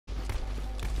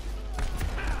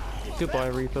Goodbye,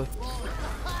 Reaper.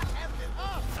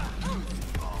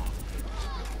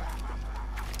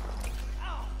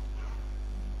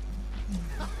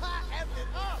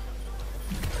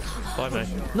 Bye, mate.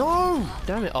 No!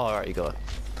 Damn it. Oh, alright, you got it.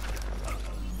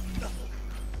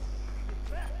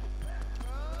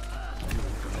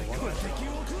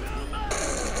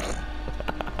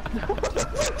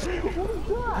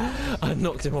 I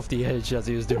knocked him off the edge as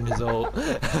he was doing his ult.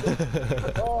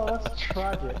 Oh, that's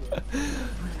tragic.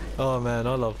 Oh man,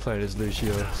 I love playing as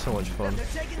Lucio. So much fun.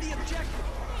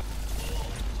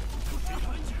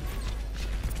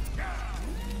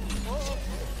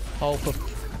 Oh,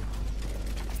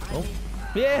 oh.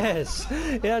 Yes!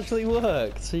 It actually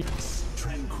worked!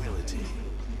 Tranquility. Use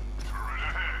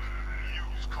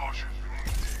caution.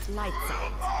 Lights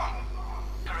out.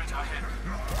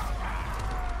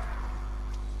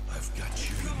 I've got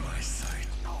you in my sight.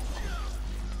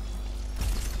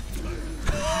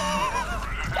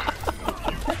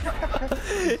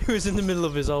 He was in the middle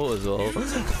of his ult as well.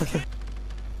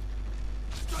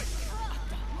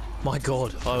 My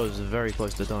god, I was very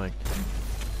close to dying.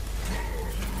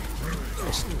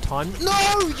 It's time.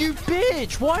 No, you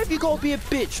bitch! Why have you got to be a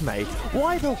bitch, mate?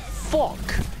 Why the fuck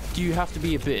do you have to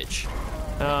be a bitch?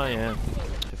 Oh yeah.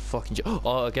 Fucking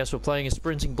oh, I guess we're playing a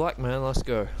sprinting black man. Let's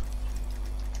go.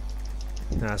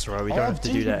 That's right, we don't have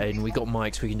to do that, Aiden. We got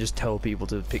mics, we can just tell people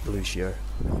to pick Lucio.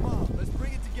 Come on, let's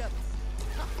bring it together.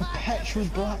 Perpetual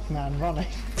black man running.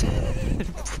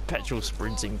 Perpetual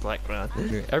sprinting black man.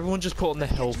 Everyone just put on the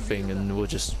health thing and we'll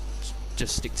just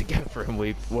stick together and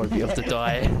we won't be able to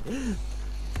die.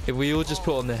 If we all just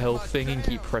put on the health thing and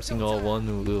keep pressing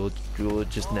R1, we'll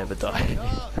just never die.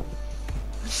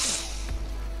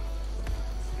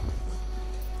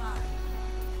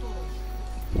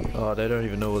 Oh, they don't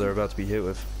even know what they're about to be hit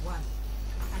with.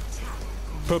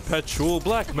 Perpetual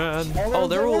black man. Oh,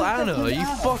 they're all Anna. Are you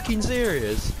fucking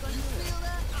serious?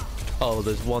 Oh,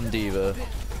 there's one diva.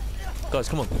 Guys,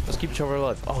 come on. Let's keep each other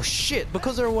alive. Oh shit!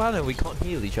 Because they're all Anna, we can't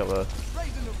heal each other.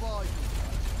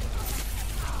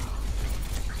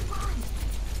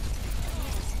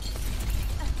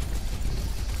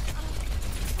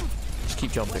 Just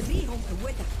keep jumping.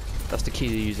 That's the key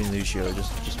to using Lucio.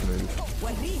 Just move.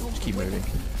 Just keep moving.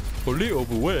 A little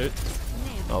bit.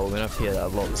 Oh, we're gonna have to hear that a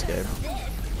lot this game.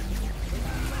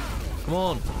 Come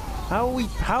on. How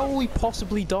are we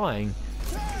possibly dying?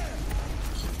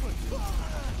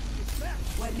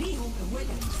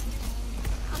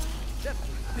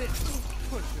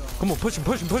 Come on, push him,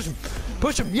 push him, push him,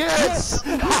 push him! Yes!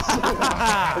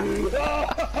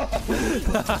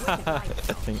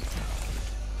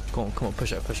 Come on,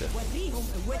 push it, push it.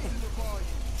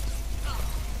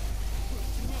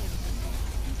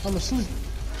 I'm asleep.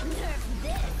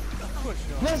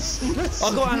 Yes!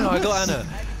 I got Anna, I got Anna.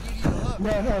 No,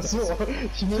 I saw her.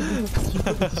 She made me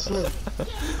sleep.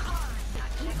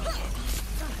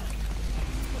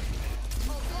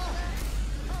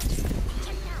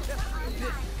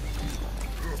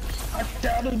 I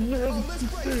got another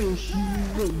fish.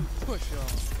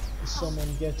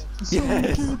 Someone get.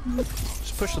 Yes!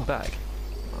 Just push them back.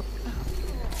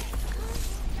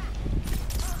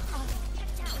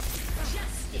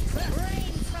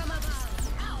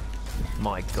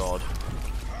 My god.